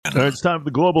All right, it's time for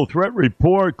the Global Threat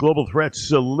Report. Global Threat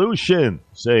Solutions,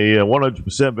 a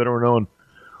 100% veteran-owned,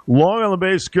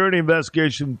 long-on-the-base security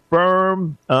investigation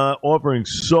firm offering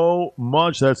so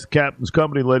much. That's the Captain's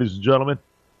Company, ladies and gentlemen.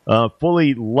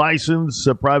 Fully licensed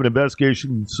private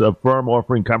investigations firm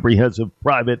offering comprehensive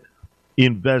private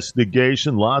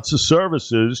investigation. Lots of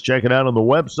services. Check it out on the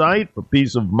website for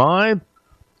peace of mind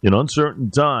in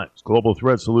uncertain times.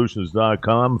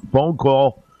 GlobalThreatSolutions.com. Phone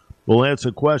call. We'll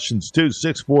answer questions too.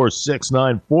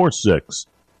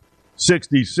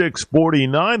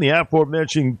 646-946-6649. The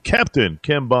aforementioned Captain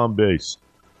Ken Bombase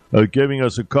giving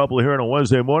us a couple here on a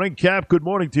Wednesday morning. Cap, good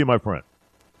morning to you, my friend.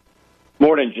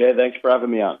 Morning, Jay. Thanks for having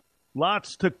me on.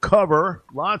 Lots to cover.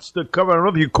 I don't know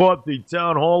if you caught the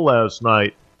town hall last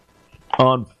night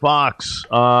on Fox.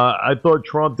 I thought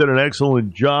Trump did an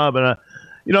excellent job. And,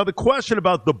 the question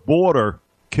about the border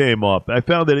came up. I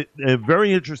found it a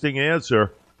very interesting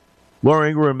answer. Laura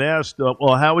Ingraham asked,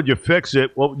 well, how would you fix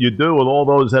it? What would you do with all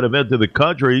those that have entered the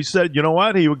country? He said, you know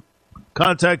what? He would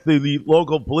contact the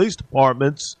local police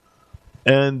departments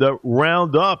and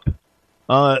round up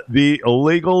the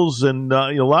illegals. And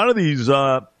a lot of these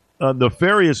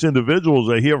nefarious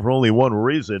individuals are here for only one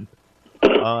reason,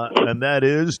 and that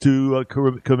is to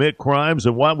commit crimes.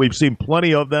 And we've seen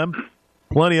plenty of them.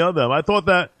 I thought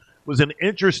that was an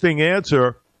interesting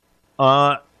answer.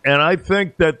 And I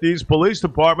think that these police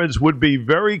departments would be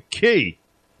very key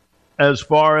as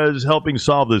far as helping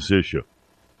solve this issue.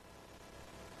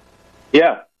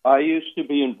 Yeah, I used to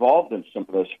be involved in some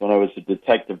of this when I was a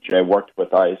detective, Jay. I worked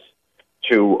with ICE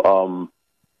to, a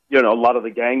lot of the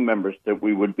gang members that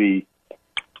we would be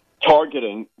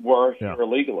targeting were here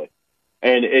illegally.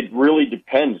 And it really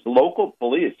depends. Local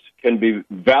police can be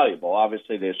valuable.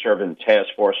 Obviously, they serve in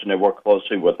task force and they work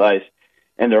closely with ICE.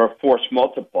 And they're a force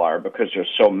multiplier because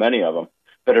there's so many of them.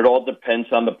 But it all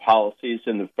depends on the policies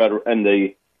and the federal and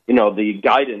the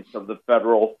guidance of the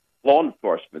federal law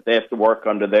enforcement. They have to work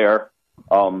under their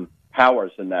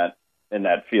powers in that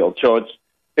field. So it's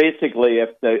basically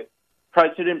if the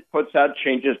president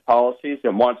changes policies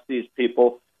and wants these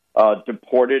people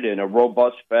deported in a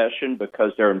robust fashion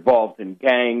because they're involved in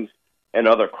gangs and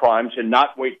other crimes, and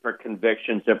not wait for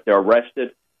convictions if they're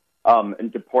arrested.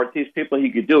 And deport these people,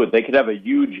 he could do it. They could have a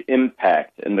huge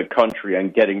impact in the country on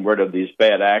getting rid of these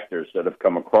bad actors that have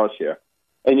come across here.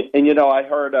 And I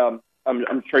heard, I'm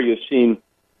sure you've seen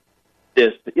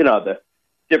this, the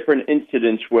different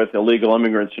incidents with illegal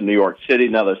immigrants in New York City.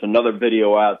 Now there's another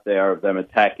video out there of them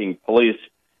attacking police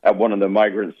at one of the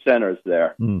migrant centers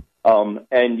there.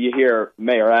 And you hear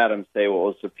Mayor Adams say, well,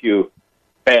 it's a few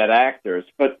bad actors.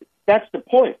 But that's the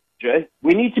point, Jay.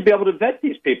 We need to be able to vet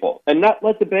these people and not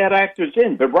let the bad actors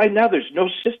in. But right now, there's no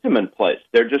system in place.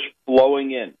 They're just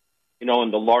flowing in, in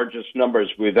the largest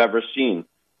numbers we've ever seen.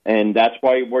 And that's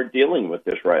why we're dealing with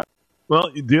this right now.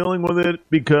 Well, you're dealing with it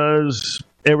because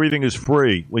everything is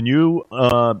free. When you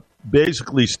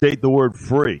basically state the word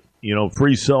free,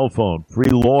 free cell phone,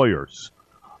 free lawyers,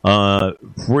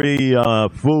 free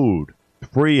food,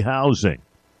 free housing,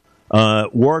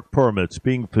 work permits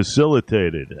being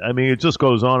facilitated. I mean, it just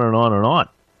goes on and on and on.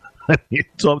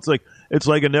 So it's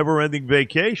like a never-ending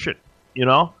vacation,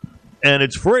 and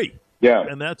it's free. Yeah,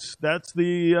 and that's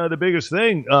the biggest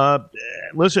thing.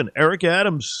 Listen, Eric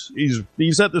Adams,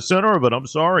 he's at the center of it. I'm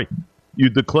sorry, you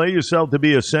declare yourself to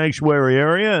be a sanctuary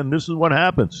area, and this is what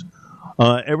happens.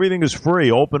 Everything is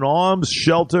free, open arms,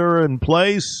 shelter in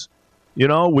place.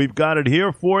 We've got it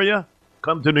here for you.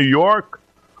 Come to New York.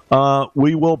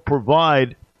 We will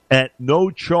provide at no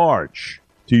charge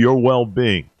to your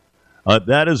well-being.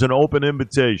 That is an open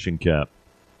invitation, Cap.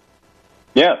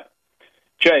 Yeah.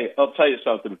 Jay, I'll tell you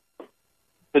something.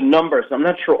 The numbers, I'm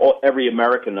not sure every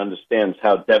American understands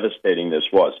how devastating this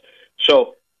was.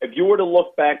 So if you were to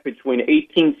look back between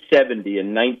 1870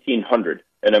 and 1900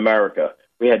 in America,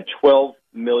 we had 12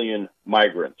 million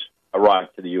migrants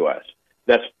arrive to the U.S.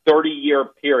 That's a 30-year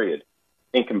period.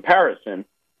 In comparison,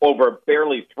 over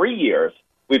barely 3 years,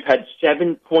 we've had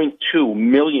 7.2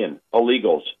 million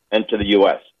illegals enter the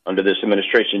U.S. under this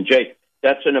administration. Jay,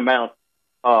 that's an amount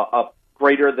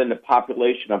greater than the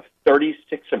population of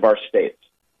 36 of our states.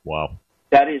 Wow.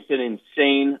 That is an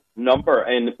insane number.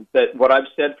 And what I've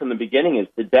said from the beginning is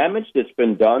the damage that's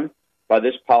been done by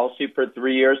this policy for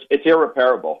 3 years, it's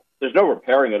irreparable. There's no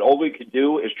repairing it. All we could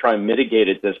do is try and mitigate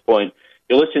at this point.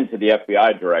 You listen to the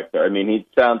FBI director. I mean, he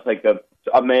sounds like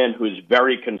a man who's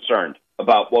very concerned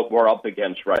about what we're up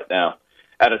against right now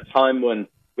at a time when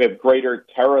we have greater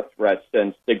terror threats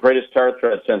since the greatest terror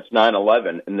threat since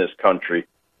 9/11 in this country.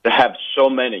 To have so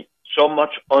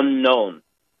much unknown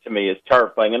to me is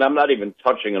terrifying. And I'm not even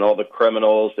touching on all the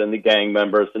criminals and the gang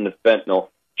members and the fentanyl.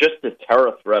 Just the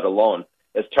terror threat alone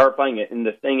is terrifying. And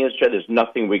the thing is, Jay, there's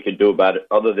nothing we could do about it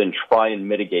other than try and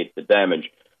mitigate the damage.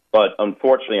 But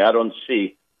unfortunately, I don't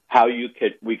see how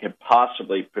we could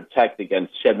possibly protect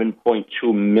against 7.2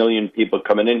 million people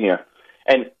coming in here.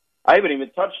 And I haven't even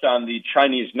touched on the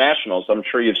Chinese nationals. I'm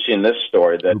sure you've seen this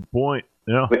story. Good point.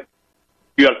 Yeah.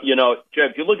 You know, Jay,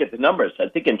 if you look at the numbers, I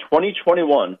think in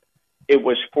 2021 it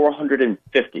was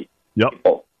 450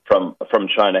 people from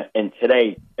China, and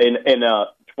today in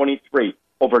 23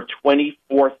 over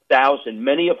 24,000.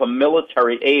 Many of them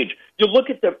military age. You look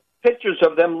at the pictures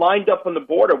of them lined up on the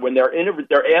border when they're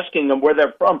asking them where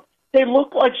they're from. They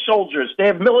look like soldiers. They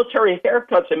have military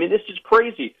haircuts. I mean, this is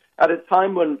crazy. At a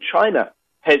time when China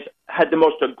has had the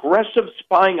most aggressive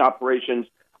spying operations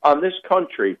on this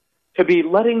country, to be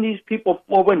letting these people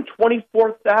flow in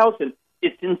 24,000,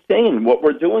 it's insane what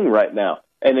we're doing right now.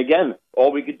 And again,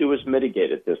 all we could do is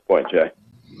mitigate at this point, Jay.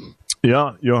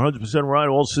 Yeah, you're 100% right.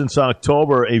 All since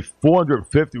October, a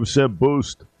 450%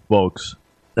 boost, folks,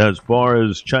 as far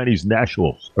as Chinese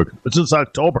nationals. Since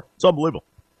October. It's unbelievable.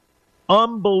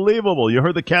 Unbelievable. You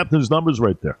heard the captain's numbers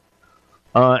right there.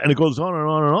 And it goes on and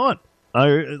on and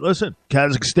on. Listen,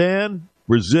 Kazakhstan,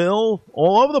 Brazil,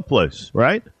 all over the place,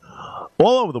 right?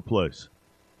 All over the place.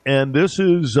 And this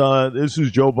is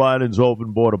Joe Biden's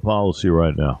open border policy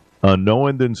right now. No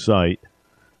end in sight.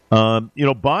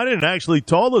 Biden actually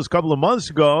told us a couple of months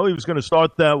ago he was going to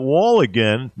start that wall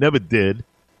again. Never did.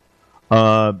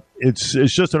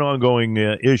 It's just an ongoing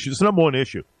issue. It's the number one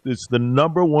issue. It's the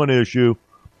number one issue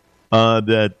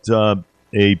that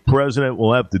a president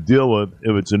will have to deal with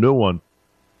if it's a new one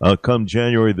come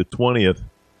January the 20th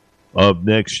of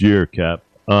next year, Cap.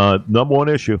 Number one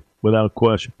issue, without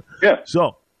question. Yeah.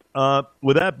 So,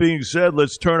 with that being said,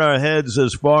 let's turn our heads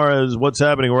as far as what's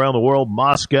happening around the world.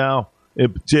 Moscow,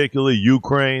 in particular,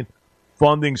 Ukraine,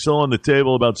 funding still on the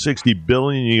table, about $60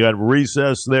 billion. You got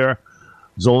recess there.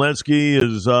 Zelensky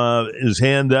is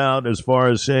hand out as far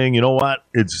as saying, you know what,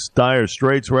 it's dire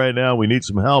straits right now. We need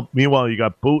some help. Meanwhile, you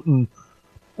got Putin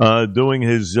doing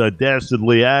his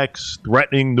dastardly acts,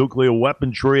 threatening nuclear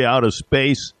weaponry out of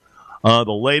space. The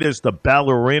latest, a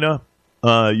ballerina,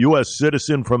 U.S.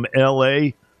 citizen from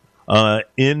L.A.,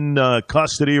 in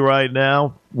custody right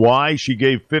now. Why? She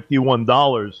gave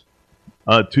 $51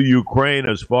 to Ukraine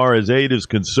as far as aid is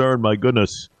concerned. My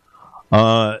goodness.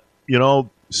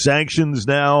 Sanctions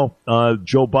now.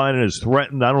 Joe Biden has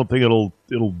threatened. I don't think it'll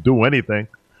do anything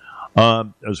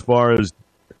as far as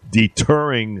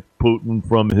deterring Putin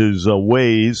from his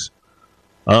ways.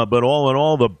 But all in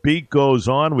all, the beat goes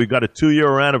on. We've got a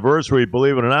 2-year anniversary,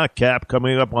 believe it or not, Cap,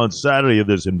 coming up on Saturday of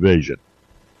this invasion.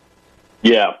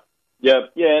 Yeah.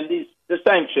 And the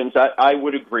sanctions, I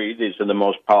would agree, these are the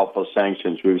most powerful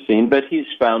sanctions we've seen, but he's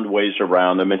found ways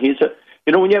around them. And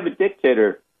when you have a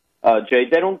dictator, Jay,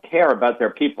 they don't care about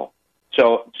their people.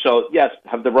 So yes,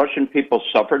 have the Russian people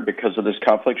suffered because of this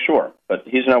conflict? Sure, but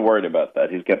he's not worried about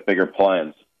that. He's got bigger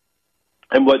plans.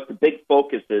 And what the big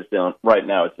focus is on right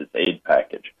now is this aid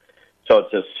package. So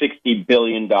it's a $60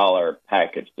 billion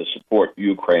package to support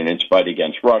Ukraine in its fight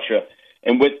against Russia.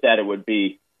 And with that, it would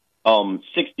be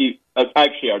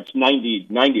it's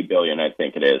 90 billion, I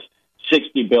think it is.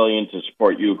 60 billion to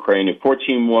support Ukraine, and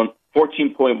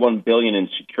 14.1 billion in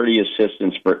security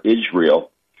assistance for Israel,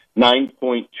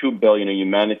 9.2 billion in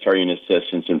humanitarian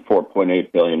assistance, and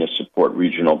 4.8 billion to support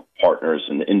regional partners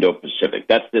in the Indo-Pacific.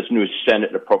 That's this new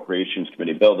Senate Appropriations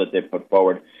Committee bill that they put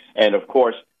forward. And of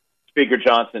course, Speaker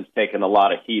Johnson's taken a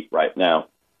lot of heat right now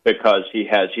because he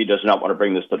does not want to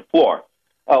bring this to the floor.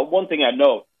 One thing I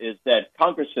note is that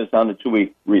Congress is on a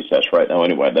 2-week recess right now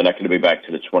anyway. They're not going to be back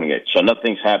to the 28th. So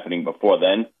nothing's happening before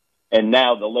then. And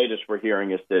now the latest we're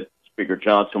hearing is that Speaker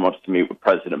Johnson wants to meet with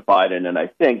President Biden, and I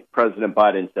think President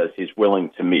Biden says he's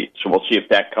willing to meet. So we'll see if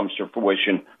that comes to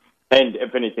fruition and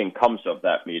if anything comes of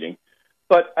that meeting.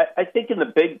 But I think in the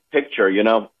big picture,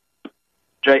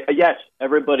 Jay, yes,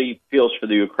 everybody feels for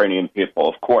the Ukrainian people,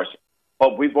 of course,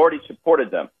 but we've already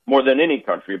supported them more than any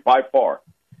country by far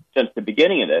since the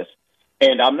beginning of this.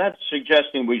 And I'm not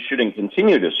suggesting we shouldn't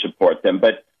continue to support them,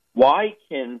 but why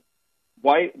is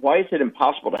it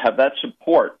impossible to have that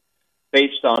support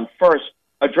based on, first,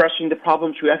 addressing the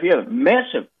problems we have here,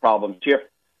 massive problems here,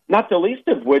 not the least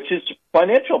of which is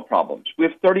financial problems. We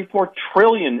have $34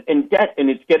 trillion in debt, and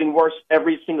it's getting worse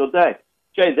every single day.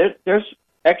 Jay, there's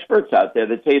experts out there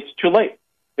that say it's too late.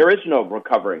 There is no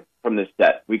recovery from this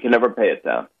debt. We can never pay it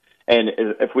down. And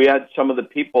if we had some of the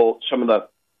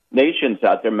nations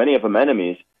out there, many of them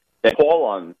enemies, that call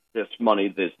on this money,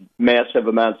 this massive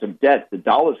amounts of debt, the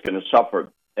dollar's going to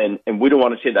suffer, and we don't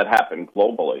want to see that happen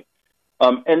globally.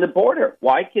 And the border,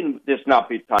 why can this not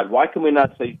be tied? Why can we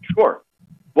not say, sure,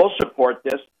 We'll support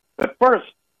this. But first,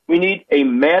 we need a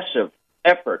massive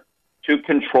effort to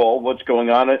control what's going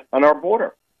on our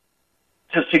border.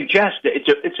 To suggest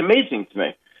it's amazing to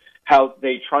me how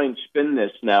they try and spin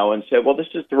this now and say, well, this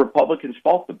is the Republicans'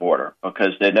 fault, the border,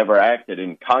 because they never acted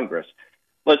in Congress.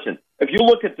 Listen, if you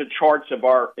look at the charts of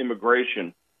our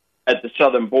immigration at the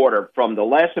southern border from the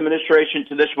last administration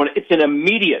to this one, it's an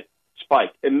immediate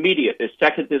spike, immediate, the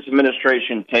second this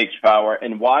administration takes power.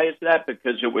 And why is that?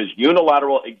 Because it was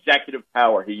unilateral executive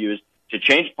power he used to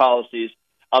change policies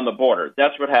on the border.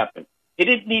 That's what happened. He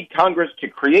didn't need Congress to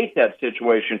create that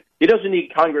situation. He doesn't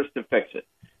need Congress to fix it.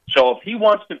 So if he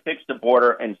wants to fix the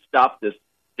border and stop this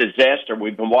disaster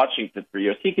we've been watching for 3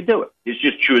 years, he could do it. He's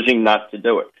just choosing not to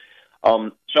do it.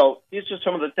 So these are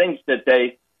some of the things that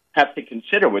they have to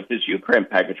consider with this Ukraine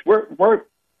package. We're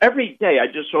every day, I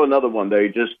just saw another one. They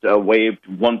just waived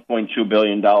 $1.2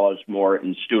 billion more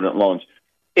in student loans.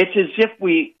 It's as if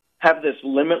we have this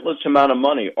limitless amount of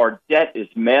money. Our debt is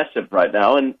massive right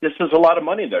now, and this is a lot of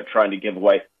money they're trying to give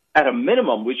away. At a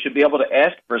minimum, we should be able to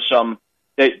ask for some.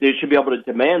 They should be able to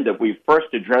demand that we first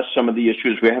address some of the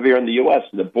issues we have here in the U.S.,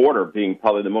 the border being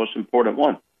probably the most important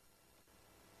one.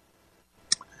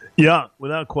 Yeah,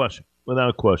 without question.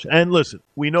 Without question. And listen,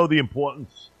 we know the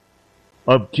importance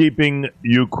of keeping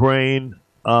Ukraine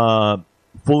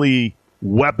fully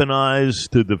weaponized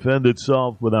to defend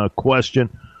itself without question.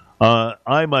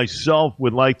 I myself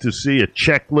would like to see a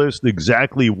checklist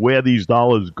exactly where these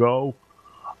dollars go.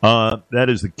 That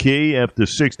is the key. After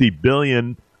 $60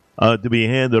 billion to be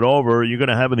handed over, you're going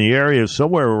to have in the area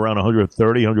somewhere around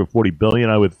 130, 140 billion,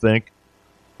 I would think,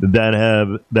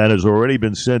 that has already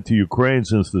been sent to Ukraine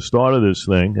since the start of this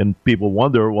thing. And people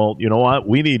wonder, well, you know what?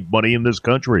 We need money in this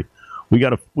country. We got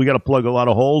to plug a lot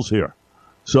of holes here.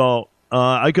 So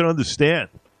I can understand.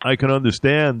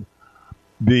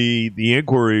 The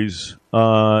inquiries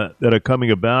that are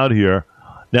coming about here.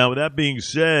 Now, with that being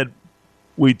said,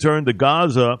 we turn to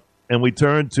Gaza and we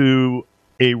turn to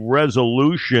a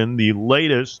resolution, the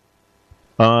latest,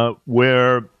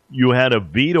 where you had a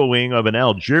vetoing of an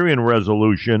Algerian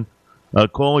resolution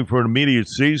calling for an immediate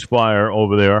ceasefire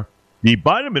over there. The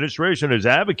Biden administration has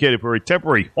advocated for a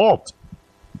temporary halt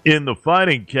in the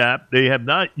fighting cap. They have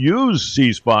not used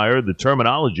ceasefire, the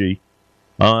terminology,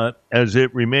 as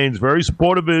it remains very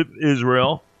supportive of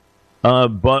Israel.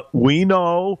 But we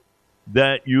know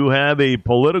that you have a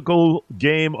political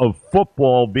game of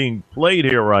football being played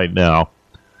here right now.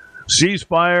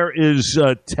 Ceasefire is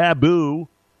taboo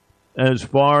as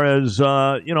far as,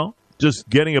 just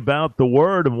getting about the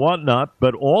word and whatnot.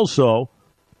 But also,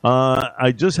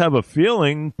 I just have a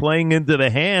feeling playing into the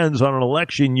hands on an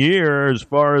election year as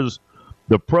far as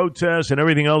the protests and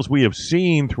everything else we have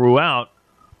seen throughout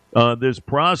this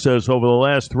process over the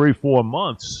last 3-4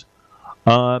 months,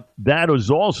 that is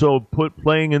also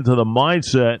playing into the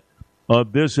mindset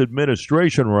of this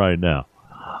administration right now.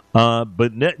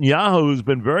 But Netanyahu has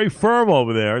been very firm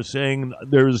over there, saying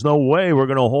there is no way we're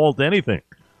going to halt anything.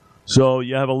 So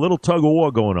you have a little tug of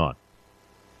war going on.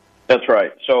 That's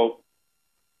right. So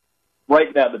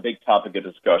right now the big topic of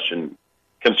discussion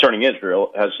concerning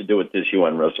Israel has to do with this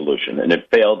UN resolution, and it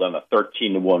failed on a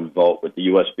 13-1 vote, with the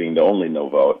U.S. being the only no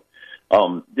vote.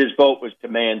 This vote was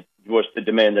to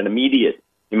demand an immediate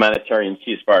humanitarian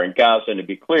ceasefire in Gaza, and to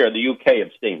be clear, the U.K.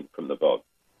 abstained from the vote.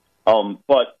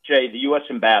 But, Jay, the U.S.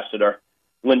 ambassador,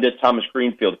 Linda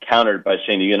Thomas-Greenfield, countered by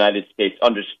saying the United States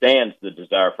understands the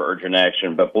desire for urgent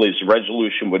action, but believes the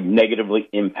resolution would negatively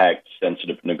impact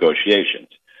sensitive negotiations.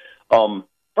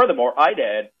 Furthermore, I'd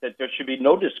add that there should be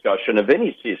no discussion of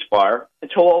any ceasefire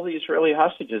until all the Israeli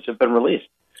hostages have been released.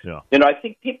 Yeah. I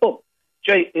think people,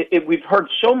 Jay, we've heard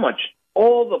so much.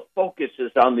 All the focus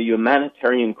is on the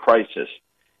humanitarian crisis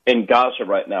in Gaza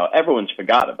right now. Everyone's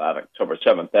forgot about October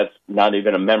 7th. That's not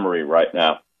even a memory right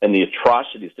now, and the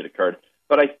atrocities that occurred.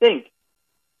 But I think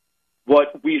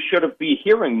what we should be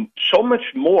hearing so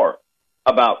much more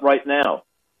about right now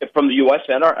from the U.S.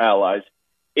 and our allies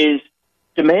is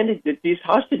demanding that these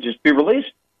hostages be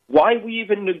released. Why are we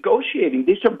even negotiating?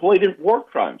 These are blatant war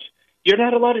crimes. You're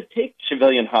not allowed to take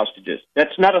civilian hostages.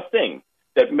 That's not a thing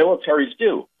that militaries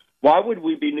do. Why would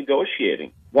we be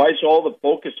negotiating? Why is all the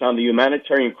focus on the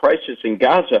humanitarian crisis in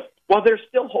Gaza? Well, they're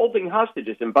still holding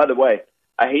hostages. And by the way,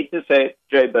 I hate to say it,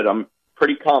 Jay, but I'm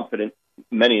pretty confident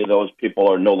many of those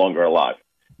people are no longer alive.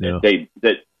 Yeah.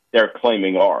 That they're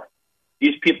claiming are.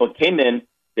 These people came in,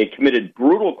 they committed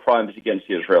brutal crimes against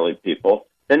the Israeli people,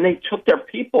 then they took their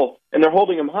people and they're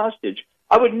holding them hostage.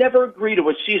 I would never agree to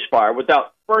a ceasefire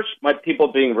without first my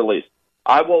people being released.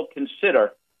 I will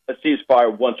consider a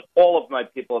ceasefire once all of my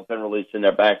people have been released and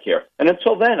they're back here. And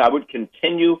until then, I would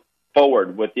continue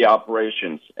forward with the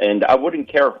operations. And I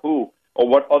wouldn't care who or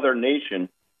what other nation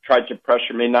tried to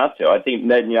pressure me not to. I think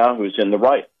Netanyahu's in the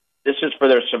right. This is for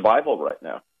their survival right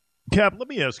now. Cap, let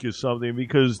me ask you something,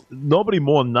 because nobody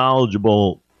more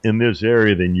knowledgeable in this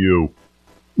area than you.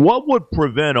 What would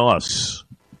prevent us,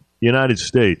 United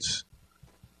States,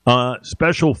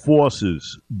 special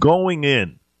forces, going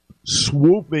in,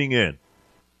 swooping in,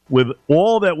 with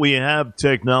all that we have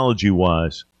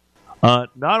technology-wise,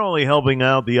 not only helping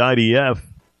out the IDF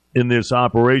in this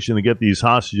operation to get these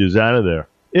hostages out of there,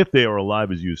 if they are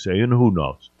alive, as you say, and who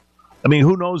knows? I mean,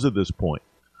 who knows at this point?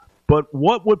 But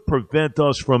what would prevent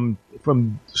us from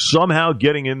somehow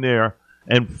getting in there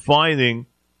and finding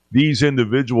these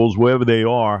individuals wherever they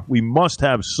are? We must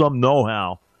have some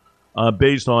know-how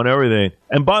based on everything.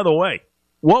 And by the way,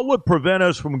 what would prevent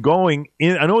us from going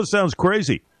in? I know it sounds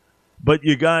crazy, but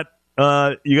you got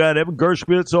Evan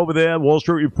Gershkovich over there, Wall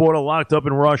Street reporter, locked up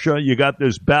in Russia. You got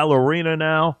this ballerina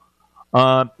now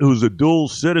who's a dual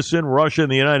citizen, Russia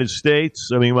and the United States.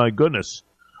 I mean, my goodness.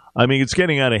 I mean, it's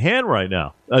getting out of hand right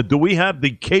now. Do we have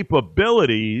the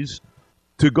capabilities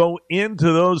to go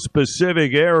into those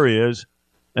specific areas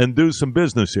and do some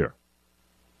business here?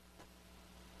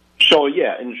 So,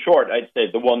 yeah, in short, I'd say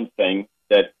the one thing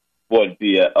that would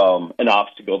be an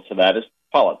obstacle to that is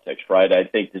politics, right? I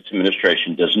think this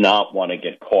administration does not want to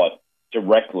get caught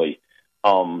directly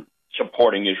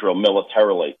supporting Israel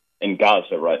militarily in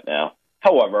Gaza right now.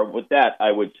 However, with that,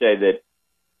 I would say that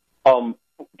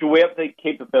do we have the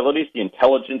capabilities? The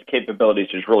intelligence capabilities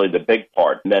is really the big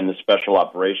part, and then the special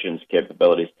operations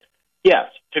capabilities. Yes.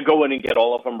 To go in and get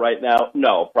all of them right now?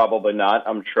 No, probably not.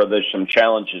 I'm sure there's some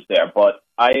challenges there, but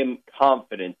I am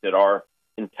confident that our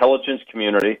intelligence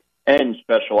community and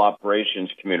special operations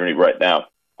community right now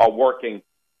are working.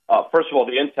 First of all,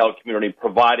 the intel community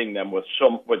providing them with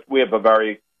we have a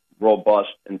very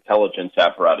robust intelligence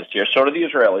apparatus here. So do the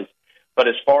Israelis. But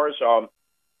as far as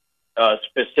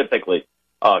specifically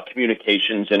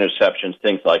communications, interceptions,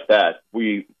 things like that,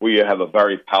 we have a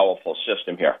very powerful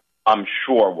system here. I'm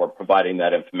sure we're providing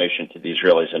that information to the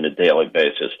Israelis on a daily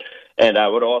basis. And I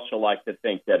would also like to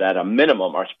think that at a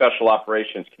minimum, our special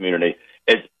operations community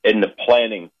is in the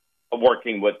planning,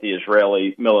 working with the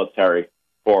Israeli military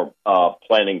for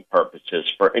planning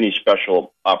purposes for any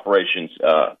special operations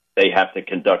they have to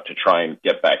conduct to try and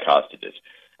get back hostages.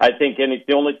 I think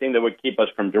the only thing that would keep us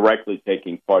from directly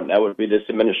taking part in that would be this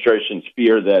administration's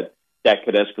fear that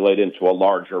could escalate into a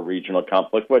larger regional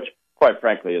conflict, which, quite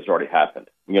frankly, has already happened.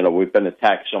 You know, we've been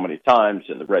attacked so many times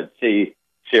in the Red Sea,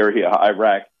 Syria,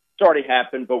 Iraq. It's already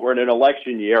happened, but we're in an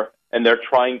election year, and they're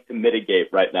trying to mitigate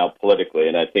right now politically,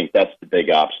 and I think that's the big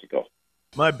obstacle.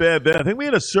 My bad, Ben. I think we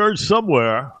had a surge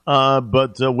somewhere,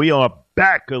 but we are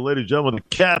back, ladies and gentlemen.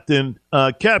 The captain.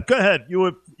 Cap, go ahead.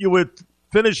 You were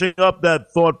finishing up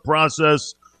that thought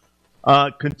process.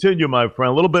 Continue, my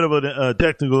friend. A little bit of a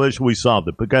technical issue. We solved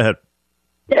it, but go ahead.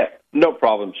 Yeah, no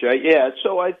problem, Jay. Yeah,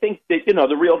 so I think that,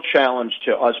 the real challenge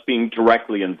to us being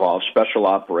directly involved, special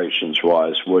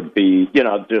operations-wise, would be,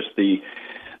 just the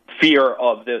fear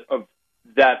of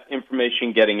that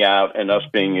information getting out and us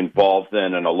being involved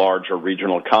then in a larger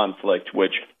regional conflict,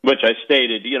 which I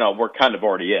stated, we're kind of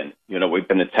already in. We've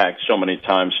been attacked so many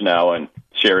times now in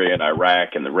Syria and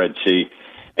Iraq and the Red Sea,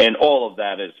 and all of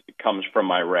that comes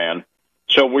from Iran.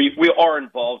 So we are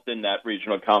involved in that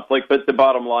regional conflict, but the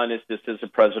bottom line is this is a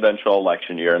presidential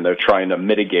election year, and they're trying to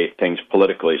mitigate things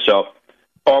politically. So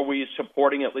are we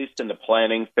supporting, at least in the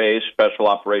planning phase, special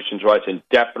operations-wise, and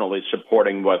definitely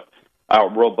supporting what our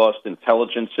robust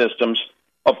intelligence systems?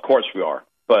 Of course we are.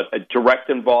 But a direct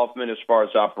involvement as far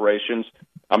as operations,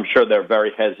 I'm sure they're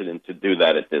very hesitant to do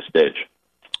that at this stage.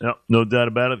 Yeah, no doubt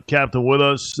about it. Captain with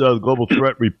us, the Global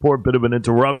Threat Report, bit of an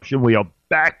interruption. We are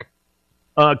back.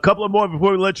 A couple of more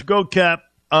before we let you go, Cap.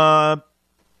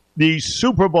 The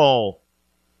Super Bowl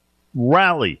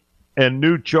rally and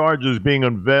new charges being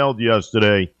unveiled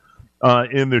yesterday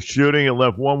in the shooting. It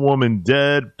left one woman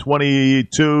dead,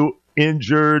 22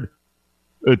 injured.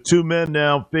 Two men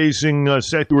now facing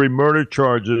second-degree murder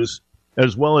charges,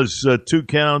 as well as 2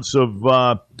 counts of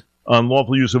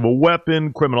unlawful use of a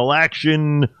weapon, criminal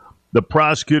action. The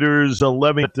prosecutors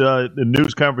levying at the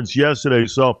news conference yesterday.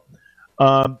 So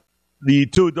the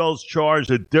 2 adults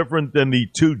charged are different than the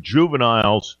 2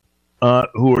 juveniles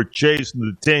who were chased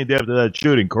and detained after that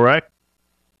shooting, correct?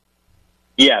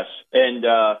 Yes, and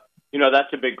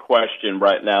that's a big question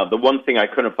right now. The one thing I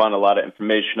couldn't find a lot of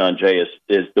information on, Jay,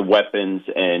 is the weapons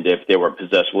and if they were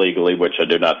possessed legally, which I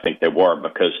do not think they were,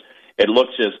 because it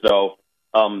looks as though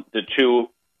the 2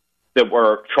 that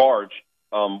were charged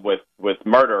with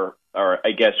murder, or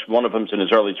I guess one of them's in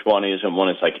his early 20s and one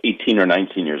is like 18 or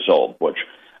 19 years old, which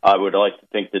I would like to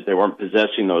think that they weren't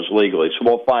possessing those legally. So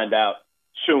we'll find out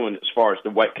soon as far as the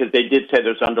way, because they did say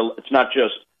it's not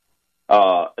just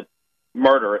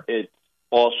murder, it's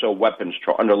also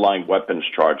underlying weapons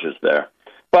charges there.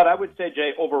 But I would say,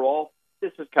 Jay, overall,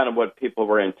 this is kind of what people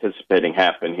were anticipating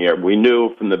happen here. We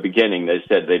knew from the beginning, they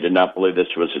said they did not believe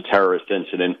this was a terrorist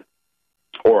incident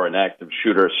or an active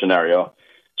shooter scenario.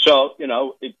 So,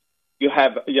 you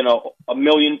have, a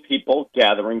million people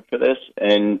gathering for this,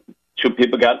 and two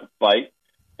people got in a fight,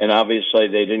 and obviously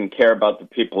they didn't care about the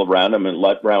people around them and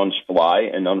let rounds fly,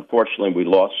 and unfortunately we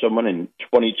lost someone, and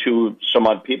 22 some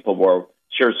odd people were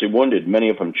seriously wounded, many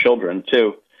of them children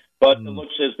too. But it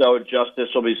looks as though justice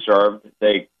will be served.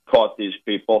 They caught these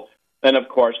people. And, of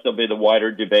course, there'll be the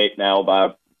wider debate now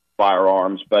about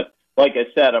firearms. But like I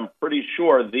said, I'm pretty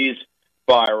sure these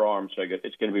firearms,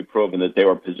 it's going to be proven that they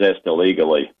were possessed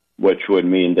illegally, which would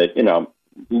mean that,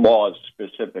 laws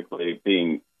specifically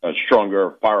being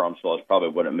stronger, firearms laws probably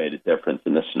wouldn't have made a difference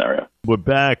in this scenario. We're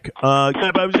back. I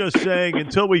was just saying,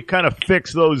 until we kind of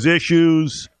fix those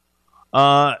issues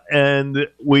and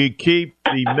we keep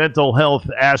the mental health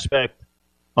aspect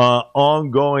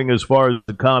ongoing as far as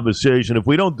the conversation. If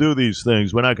we don't do these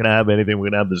things, we're not going to have anything. We're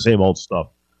going to have the same old stuff.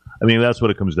 I mean, that's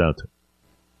what it comes down to.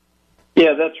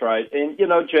 Yeah, that's right. And,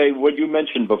 Jay, what you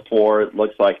mentioned before, it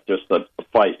looks like just a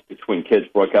fight between kids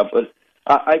broke up. But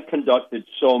I've conducted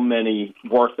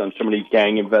worked on so many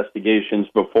gang investigations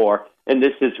before, and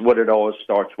this is what it always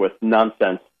starts with,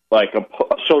 nonsense, like a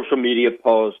social media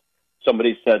post.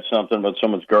 Somebody said something about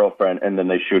someone's girlfriend, and then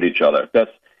they shoot each other.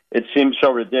 It seems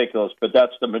so ridiculous, but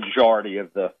that's the majority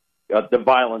of the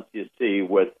violence you see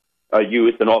with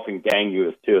youth and often gang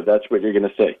youth, too. That's what you're going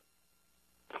to see.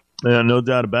 Yeah, no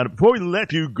doubt about it. Before we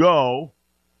let you go,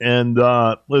 and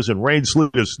listen, rain,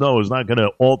 sleet, or snow is not going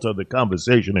to alter the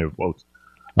conversation here, folks.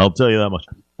 I'll tell you that much.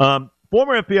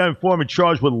 Former FBI informant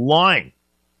charged with lying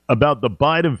about the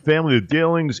Biden family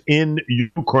dealings in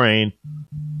Ukraine,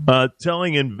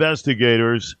 telling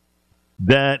investigators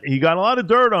that he got a lot of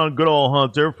dirt on good old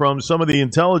Hunter from some of the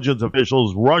intelligence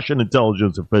officials, Russian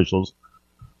intelligence officials.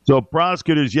 So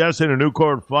prosecutors yesterday in a new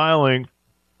court filing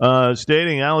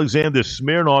stating Alexander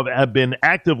Smirnov had been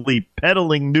actively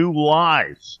peddling new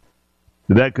lies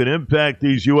that could impact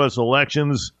these U.S.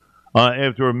 elections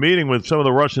after a meeting with some of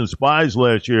the Russian spies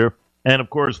last year, and, of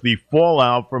course, the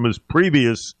fallout from his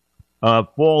previous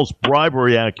false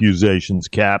bribery accusations,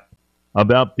 Cap,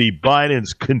 about the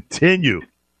Bidens continue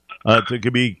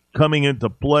to be coming into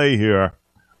play here.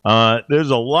 There's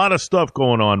a lot of stuff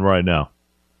going on right now.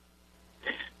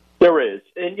 There is.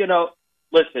 And,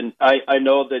 listen, I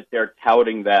know that they're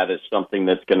touting that as something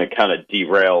that's going to kind of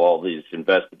derail all these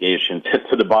investigations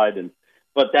to the Bidens,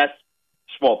 but that's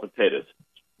small potatoes,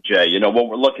 Jay. What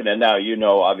we're looking at now,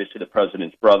 obviously the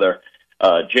president's brother,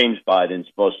 James Biden, is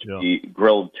supposed to be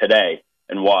grilled today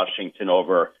in Washington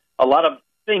over a lot of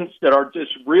things that are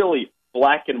just really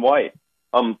black and white.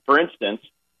 For instance,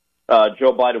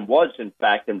 Joe Biden was, in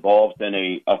fact, involved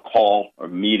in a call or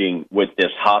meeting with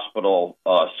this hospital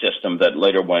system that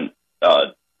later went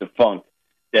defunct,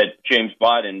 that James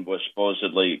Biden was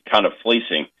supposedly kind of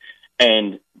fleecing.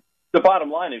 And the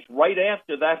bottom line is, right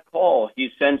after that call, he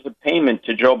sends a payment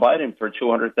to Joe Biden for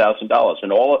 $200,000.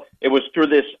 And it was through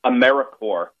this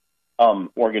AmeriCorps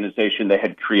organization they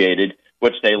had created,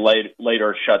 which they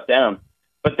later shut down.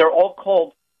 But they're all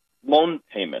called loan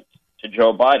payments to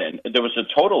Joe Biden. There was a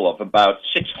total of about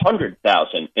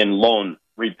 $600,000 in loan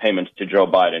repayments to Joe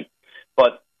Biden.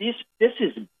 But this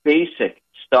is basic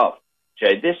stuff,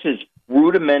 Jay. This is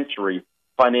rudimentary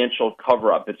financial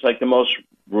cover-up. It's like the most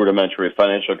rudimentary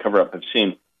financial cover-up I've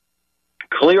seen.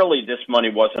 Clearly, this money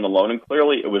wasn't a loan, and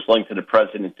clearly it was linked to the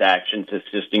president's actions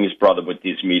assisting his brother with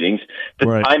these meetings.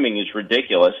 The timing is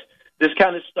ridiculous. This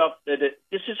kind of stuff,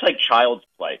 this is like child's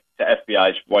play to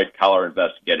FBI's white-collar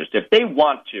investigators. If they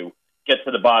want to get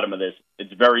to the bottom of this,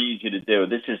 it's very easy to do.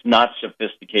 This is not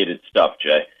sophisticated stuff,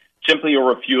 Jay. Simply a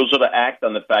refusal to act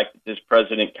on the fact that this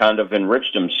president kind of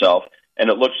enriched himself, and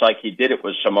it looks like he did it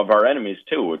with some of our enemies,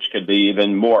 too, which could be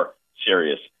even more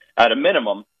serious. At a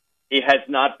minimum, he has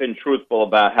not been truthful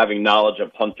about having knowledge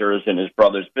of Hunter's and his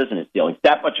brother's business dealings.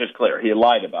 That much is clear. He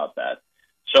lied about that.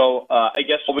 So I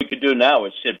guess what we could do now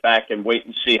is sit back and wait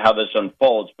and see how this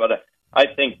unfolds. But I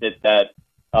think that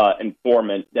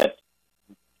informant that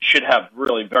should have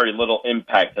really very little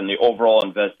impact on the overall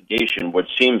investigation, which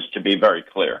seems to be very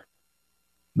clear.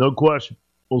 No question.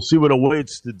 We'll see what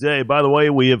awaits today. By the way,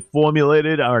 we have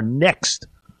formulated our next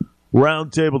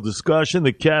roundtable discussion.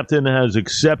 The captain has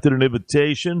accepted an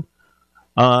invitation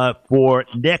for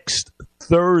next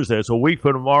Thursday. So a week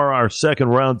from tomorrow, our second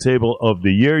roundtable of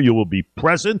the year. You will be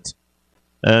present.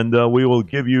 And we will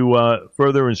give you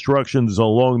further instructions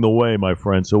along the way, my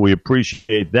friend. So we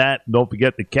appreciate that. Don't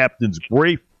forget the captain's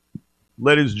brief.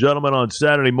 Ladies and gentlemen, on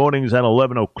Saturday mornings at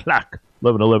 11 o'clock,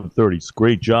 11:30. It's a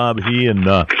great job. He and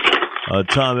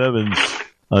Tom Evans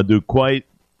do quite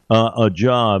a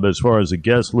job as far as the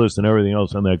guest list and everything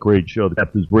else on that great show. The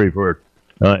captain's brief heard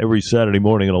every Saturday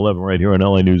morning at 11 right here on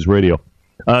LA News Radio.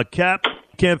 Cap,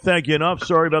 can't thank you enough.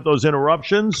 Sorry about those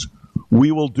interruptions.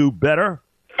 We will do better.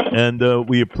 And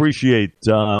we appreciate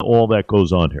all that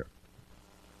goes on here.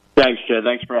 Thanks, Jay.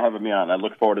 Thanks for having me on. I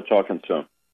look forward to talking soon.